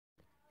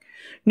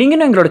நீங்க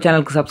இன்னும் எங்களோட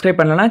சேனலுக்கு சப்ஸ்கிரைப்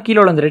பண்ணலனா கீழ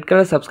உள்ள அந்த ரெட்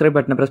கலர் சப்ஸ்கிரைப்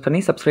பட்டனை பிரஸ் பண்ணி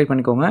சப்ஸ்கிரைப்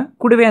பண்ணிக்கோங்க.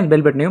 கூடவே அந்த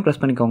பெல் பட்டனையும்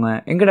பிரஸ் பண்ணிக்கோங்க.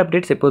 எங்களோட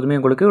அப்டேட்ஸ் எப்போதுமே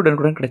உங்களுக்கு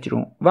உடனுக்குடன்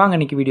கிடைச்சிரும். வாங்க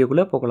இன்னைக்கு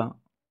வீடியோக்குள்ள போகலாம்.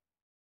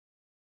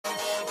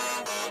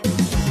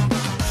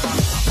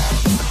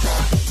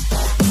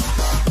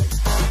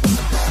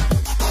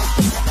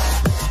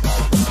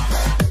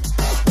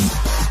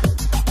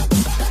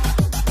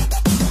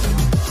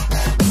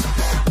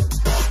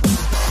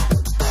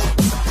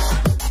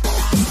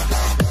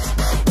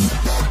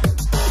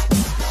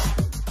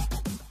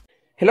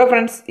 ஹலோ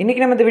ஃப்ரெண்ட்ஸ்,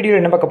 இன்றைக்கி நம்ம இந்த வீடியோ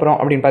என்ன பார்க்க போகிறோம்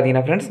அப்படின்னு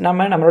பார்த்தீங்கன்னா ஃப்ரெண்ட்ஸ்,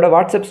 நம்மளோட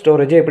வாட்ஸ்அப்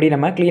ஸ்டோரேஜை எப்படி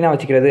நம்ம க்ளீனாக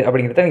வச்சுக்கிறது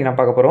அப்படிங்கிறத இன்றைக்கி நான்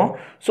பார்க்க போகிறோம்.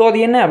 ஸோ அது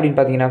என்ன அப்படின்னு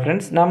பார்த்தீங்கன்னா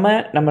ஃப்ரெண்ட்ஸ்,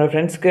 நம்ம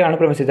ஃப்ரெண்ட்ஸ்க்கு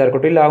அனுப்புகிற மெசேஜாக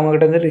இருக்கட்டும், இல்லை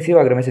அவங்ககிட்ட வந்து ரிசீவ்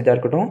ஆகிற மெசேஜாக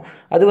இருக்கட்டும்,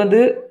 அது வந்து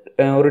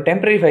ஒரு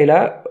டெம்பரரி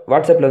ஃபைலாக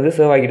வாட்ஸ்அப்பில் வந்து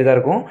சேவ் ஆகிட்டு தான்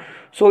இருக்கும்.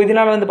 ஸோ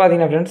இதனால் வந்து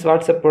பார்த்தீங்கன்னா ஃப்ரெண்ட்ஸ்,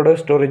 வாட்ஸ்அப்போட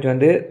ஸ்டோரேஜ்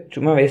வந்து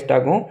சும்மா வேஸ்ட்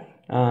ஆகும்.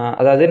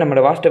 அதாவது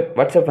நம்மளோட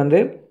வாட்ஸ்அப்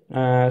வந்து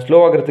ஸ்லோ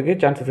ஆகிறதுக்கு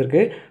சான்சஸ்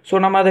இருக்குது. ஸோ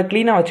நம்ம அதை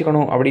க்ளீனாக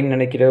வச்சுக்கணும் அப்படின்னு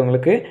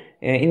நினைக்கிறவங்களுக்கு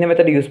இந்த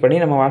மெத்தட் யூஸ் பண்ணி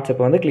நம்ம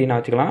வாட்ஸ்அப்பை வந்து க்ளீனாக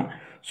வச்சுக்கலாம்.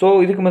 ஸோ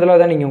இதுக்கு முதலாக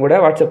தான் நீங்கள் கூட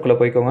வாட்ஸ்அப்புக்குள்ளே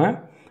போய்க்கோங்க.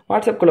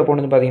 வாட்ஸ்அப்புக்குள்ளே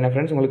போனது பார்த்தீங்கன்னா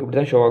ஃப்ரெண்ட்ஸ், உங்களுக்கு இப்படி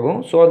தான் ஷோ ஆகும்.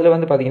 ஸோ அதில்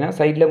வந்து பார்த்தீங்கன்னா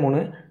சைடில்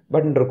 3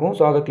 பட்டன் இருக்கும்.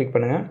 ஸோ அதை கிளிக்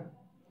பண்ணுங்கள்.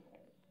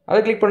 அதை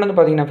கிளிக் பண்ணது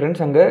பார்த்தீங்கன்னா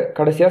ஃப்ரெண்ட்ஸ், அங்கே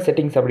கடைசியாக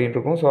செட்டிங்ஸ் அப்படின்னு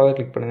இருக்கும். ஸோ அதை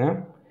கிளிக் பண்ணுங்கள்.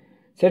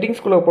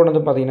 செட்டிங்ஸ்குள்ளே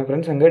போனது பார்த்தீங்கன்னா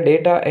ஃப்ரெண்ட்ஸ், அங்கே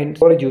டேட்டா அண்ட்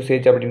ஸ்டோரேஜ்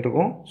யூசேஜ் அப்படின்னு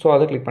இருக்கும். ஸோ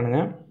அதை கிளிக்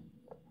பண்ணுங்கள்.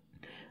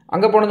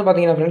 அங்கே போனது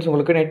பார்த்தீங்கன்னா ஃப்ரெண்ட்ஸ்,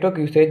 உங்களுக்கு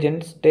network usage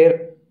and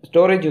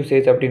storage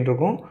usage அப்படின்னு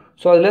இருக்கும்.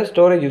 ஸோ அதில்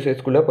ஸ்டோரேஜ்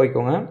யூசேஜ்குள்ளே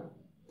போய்க்கோங்க.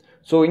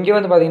 ஸோ இங்கே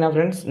வந்து பார்த்தீங்கன்னா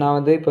ஃப்ரெண்ட்ஸ், நான்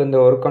வந்து இப்போ இந்த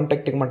ஒரு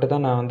கான்டாக்ட்டுக்கு மட்டும்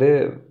தான் நான் வந்து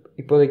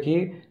இப்போதைக்கு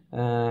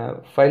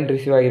ஃபைல்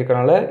ரிசீவ்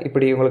ஆகியிருக்கனால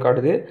இப்படி உங்களுக்கு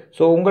காட்டுது.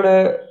 ஸோ உங்களோட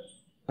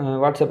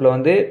வாட்ஸ்அப்பில்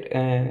வந்து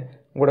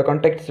உங்களோட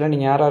கான்டாக்ட்ஸில்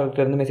நீங்கள்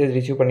யாராருக்கிட்டேருந்து மெசேஜ்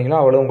ரிசீவ் பண்ணிங்களோ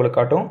அவ்வளோ உங்களுக்கு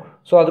காட்டும்.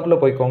 ஸோ அதுக்குள்ளே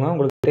போய்க்கோங்க.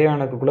 உங்களுக்கு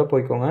தேவையானதுக்குள்ளே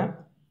போய்க்கோங்க.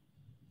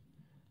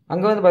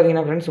 அங்கே வந்து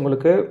பார்த்தீங்கன்னா ஃப்ரெண்ட்ஸ்,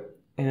 உங்களுக்கு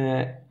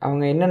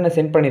அவங்க என்னென்ன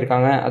சென்ட்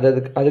பண்ணியிருக்காங்க,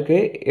 அதுக்கு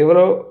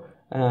எவ்வளோ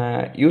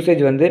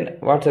யூசேஜ் வந்து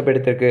வாட்ஸ்அப்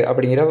எடுத்திருக்கு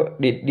அப்படிங்கிற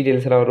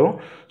டீட்டெயில்ஸ் எல்லாம் வரும்.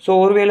 ஸோ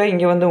ஒருவேளை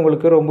இங்கே வந்து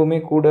உங்களுக்கு ரொம்பவுமே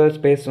கூட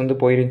ஸ்பேஸ் வந்து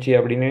போயிருந்துச்சு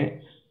அப்படின்னு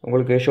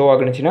உங்களுக்கு ஷோ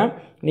ஆகுனுச்சுன்னா,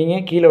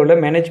 நீங்கள் கீழே உள்ள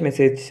மேனேஜ்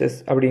மெசேஜஸ்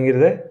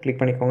அப்படிங்கிறத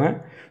கிளிக் பண்ணிக்கோங்க.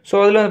 ஸோ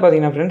அதில் வந்து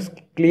பார்த்தீங்கன்னா ஃப்ரெண்ட்ஸ்,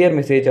 கிளியர்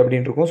மெசேஜ்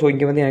அப்படின்னு இருக்கும். ஸோ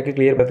இங்கே வந்து எனக்கு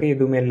கிளியர் பார்த்துக்கு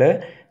எதுவுமே இல்லை.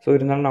 ஸோ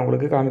இருந்தாலும் நான்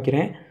உங்களுக்கு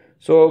காமிக்கிறேன்.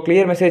 ஸோ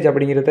கிளியர் மெசேஜ்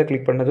அப்படிங்கிறத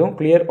கிளிக் பண்ணதும்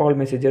கிளியர் ஆல்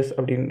மெசேஜஸ்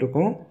அப்படின்னு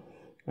இருக்கும்.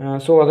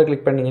 ஸோ அதை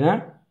கிளிக் பண்ணிங்கன்னா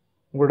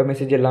உங்களோட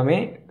மெசேஜ் எல்லாமே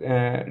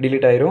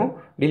டிலீட்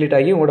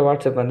ஆகி உங்களோட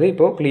வாட்ஸ்அப் வந்து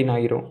இப்போது க்ளீன்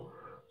ஆகிரும்.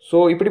 ஸோ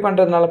இப்படி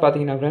பண்ணுறதுனால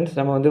பார்த்தீங்கன்னா ஃப்ரெண்ட்ஸ்,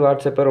 நம்ம வந்து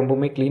வாட்ஸ்அப்பை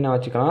ரொம்பவுமே க்ளீனாக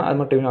வச்சுக்கலாம். அது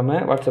மட்டும்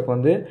இல்லாமல் வாட்ஸ்அப்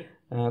வந்து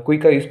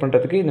குயிக்காக யூஸ்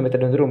பண்ணுறதுக்கு இந்த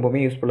மெத்தட் வந்து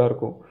ரொம்பவுமே யூஸ்ஃபுல்லாக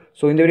இருக்கும்.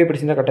 ஸோ இந்த வீடியோ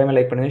பிடிச்சிருந்தா கட்டாயமாக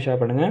லைக் பண்ணுங்கள்,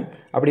 ஷேர் பண்ணுங்கள்.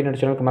 அப்படி என்னோட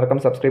சேனலுக்கு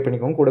மறக்காம சப்ஸ்கிரைப்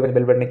பண்ணிக்கோங்க. கூட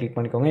பெல் பட்டனை கிளிக்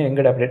பண்ணிக்கோங்க.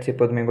 எங்களோட அப்டேட்ஸ்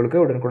எப்போதுமே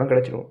உங்களுக்கு உடனுக்குடன்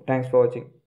கிடைச்சிடும். தேங்க்ஸ் ஃபார் வாட்சிங்.